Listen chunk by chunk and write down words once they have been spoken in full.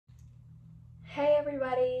Hey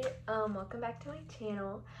everybody, welcome back to my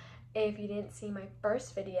channel. If you didn't see my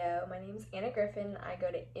first video, my name is Anna Griffin. I go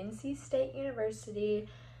to NC State University.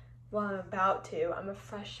 Well, I'm about to. I'm a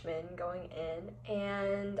freshman going in,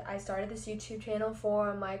 and I started this YouTube channel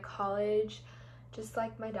for my college, just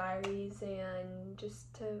like my diaries and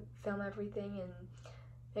just to film everything, and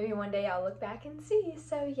maybe one day I'll look back and see.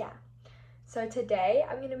 So yeah. So today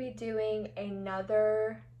I'm going to be doing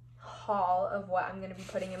another haul of what I'm going to be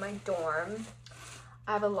putting in my dorm.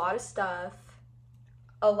 I have a lot of stuff,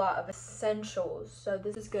 a lot of essentials, so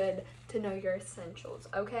this is good to know your essentials,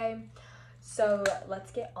 okay? So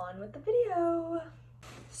let's get on with the video.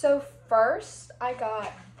 So first, I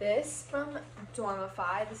got this from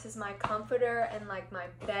Dormify. This is my comforter and like my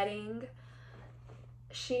bedding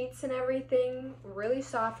sheets and everything. Really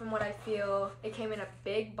soft from what I feel. It came in a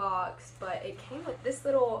big box, but it came with this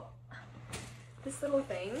little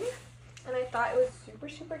thing, and I thought it was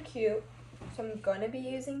super cute, so I'm gonna be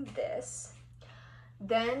using this.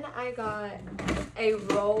 Then I got a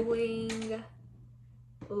rolling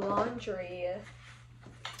laundry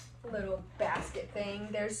little basket thing.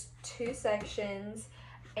 There's two sections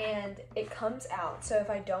and it comes out, so if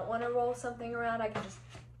I don't want to roll something around, I can just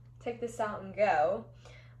take this out and go,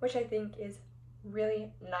 which I think is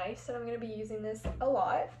really nice, and I'm gonna be using this a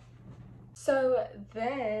lot. So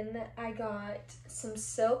then I got some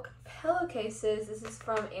silk pillowcases. This is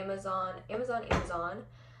from Amazon.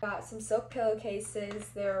 Got some silk pillowcases.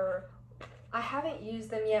 I haven't used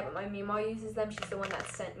them yet, but my Meemaw uses them. She's the one that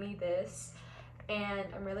sent me this, and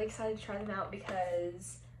I'm really excited to try them out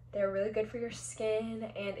because they're really good for your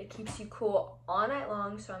skin and it keeps you cool all night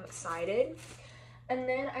long, so I'm excited. And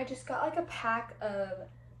then I just got like a pack of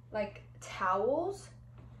like towels.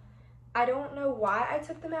 I don't know why I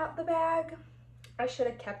took them out the bag. I should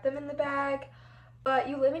have kept them in the bag, but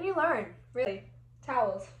you live and you learn, really.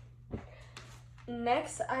 Towels.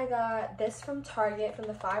 Next, I got this from Target from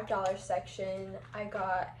the $5 section. I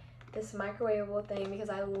got this microwavable thing because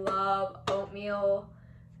I love oatmeal,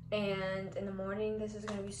 and in the morning this is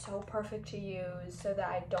going to be so perfect to use so that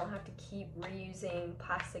I don't have to keep reusing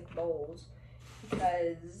plastic bowls,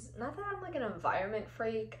 because not that I'm like an environment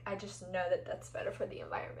freak, I just know that that's better for the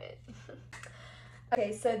environment.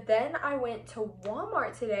 Okay, so then I went to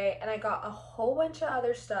Walmart today and I got a whole bunch of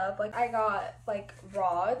other stuff. Like I got like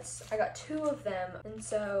rods, I got 2 of them, and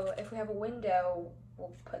so if we have a window,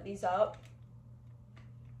 we'll put these up.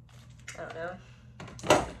 I don't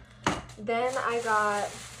know. Then I got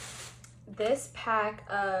this pack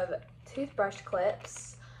of toothbrush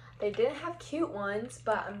clips. They didn't have cute ones,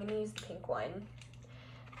 but I'm gonna use the pink one.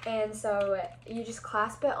 And so you just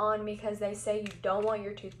clasp it on because they say you don't want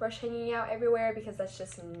your toothbrush hanging out everywhere because that's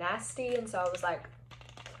just nasty. And so I was like,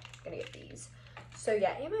 I'm gonna get these. So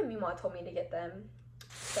yeah, and my Meemaw told me to get them.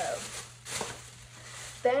 So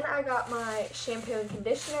then I got my shampoo and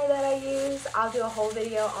conditioner that I use. I'll do a whole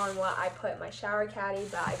video on what I put in my shower caddy,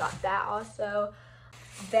 but I got that also.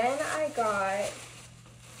 Then I got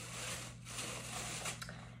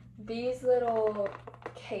these little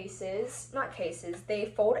cases, not cases, they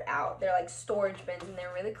fold out. They're like storage bins and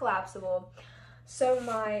they're really collapsible. So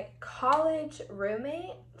my college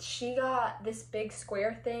roommate, she got this big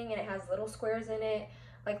square thing and it has little squares in it,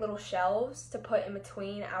 like little shelves to put in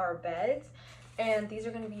between our beds. And these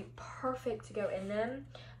are going to be perfect to go in them.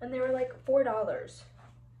 And they were like $4.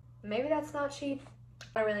 Maybe that's not cheap.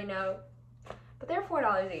 I don't really know. But they're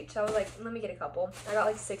 $4 each. So I was like, let me get a couple. I got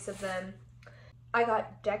like 6 of them. I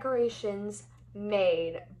got decorations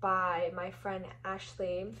made by my friend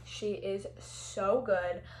Ashley. She is so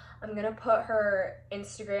good. I'm gonna put her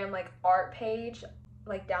Instagram like art page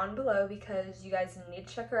like down below because you guys need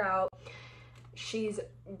to check her out. She's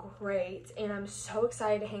great, and I'm so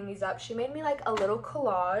excited to hang these up. She made me like a little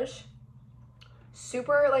collage,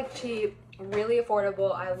 super like cheap, really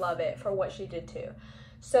affordable. I love it for what she did too.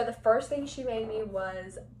 So the first thing she made me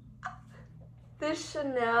was this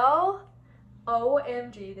Chanel.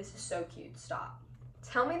 OMG, this is so cute. Stop.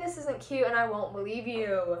 Tell me this isn't cute and I won't believe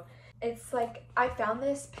you. It's like, I found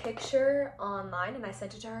this picture online and I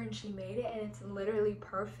sent it to her and she made it, and it's literally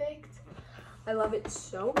perfect. I love it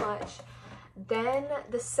so much. Then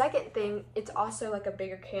the second thing, it's also like a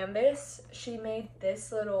bigger canvas. She made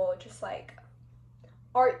this little just like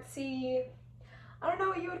artsy, I don't know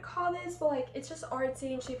what you would call this, but like it's just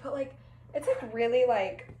artsy, and she put like, it's like really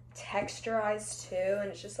like texturized too,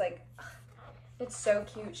 and it's just like, it's so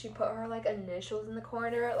cute. She put her like initials in the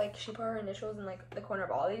corner. Like she put her initials in like the corner of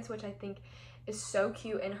all these, which I think is so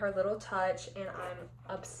cute in her little touch, and I'm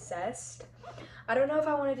obsessed. I don't know if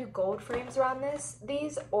I want to do gold frames around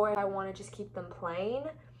these or if I want to just keep them plain,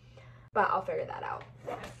 but I'll figure that out.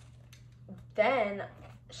 Then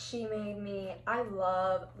she made me, I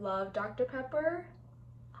love Dr. Pepper.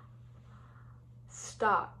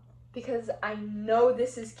 Stop. Because I know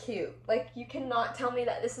this is cute. Like, you cannot tell me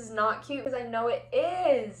that this is not cute because I know it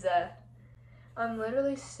is. I'm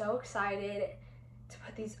literally so excited to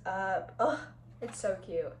put these up. Ugh, it's so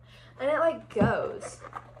cute. And it like goes.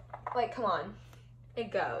 Like, come on. It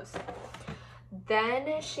goes.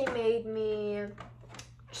 Then she made me,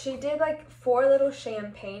 she did like 4 little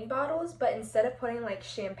champagne bottles, but instead of putting like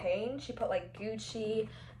champagne, she put like Gucci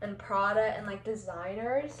and Prada and like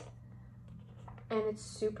designers. And it's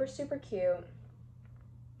super, super cute.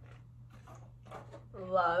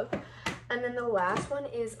 Love. And then the last one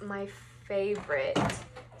is my favorite.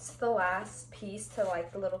 It's the last piece to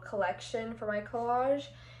like the little collection for my collage.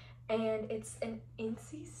 And it's an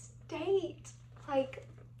NC State. Like,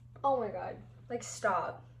 oh my god. Like,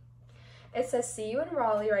 stop. It says, see you in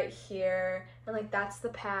Raleigh right here. And like, that's the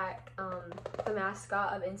pack, the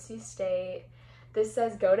mascot of NC State. This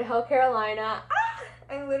says, go to Hell Carolina. Ah!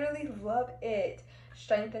 I literally love it.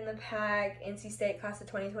 Strengthen the pack, NC State class of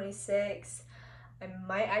 2026. I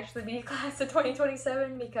might actually be class of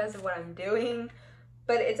 2027 because of what I'm doing,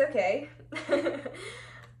 but it's okay. God,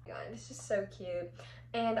 it's just so cute.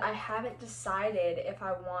 And I haven't decided if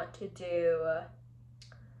I want to do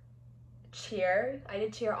cheer. I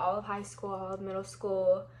did cheer all of high school, all of middle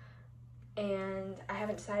school, and I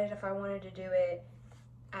haven't decided if I wanted to do it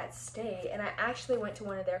at State. And I actually went to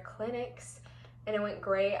one of their clinics and it went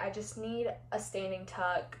great. I just need a standing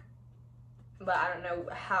tuck, but I don't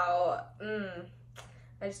know how.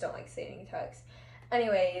 I just don't like standing tucks.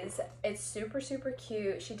 Anyways, it's super, super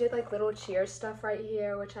cute. She did like little cheer stuff right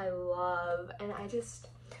here, which I love. And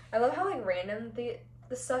I love how like random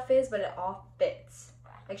the stuff is, but it all fits.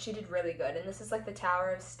 Like, she did really good. And this is like the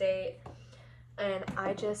Tower of State. And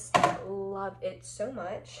I just love it so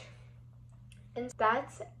much. And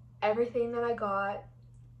that's everything that I got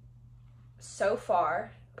so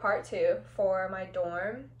far, part 2 for my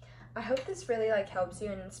dorm. I hope this really like helps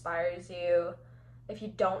you and inspires you if you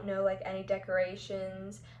don't know like any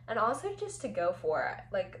decorations, and also just to go for it.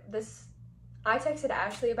 Like, this, I texted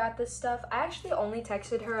Ashley about this stuff. I actually only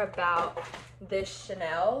texted her about this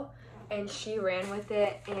Chanel and she ran with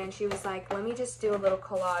it and she was like, let me just do a little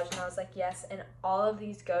collage. And I was like, yes, and all of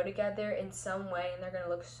these go together in some way and they're gonna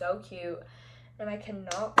look so cute and I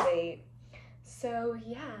cannot wait. So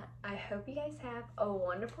yeah, I hope you guys have a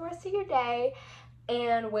wonderful rest of your day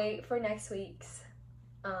and wait for next week's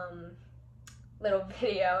little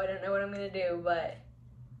video. I don't know what I'm gonna do, but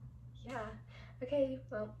yeah. Okay,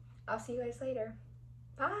 well, I'll see you guys later.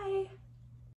 Bye!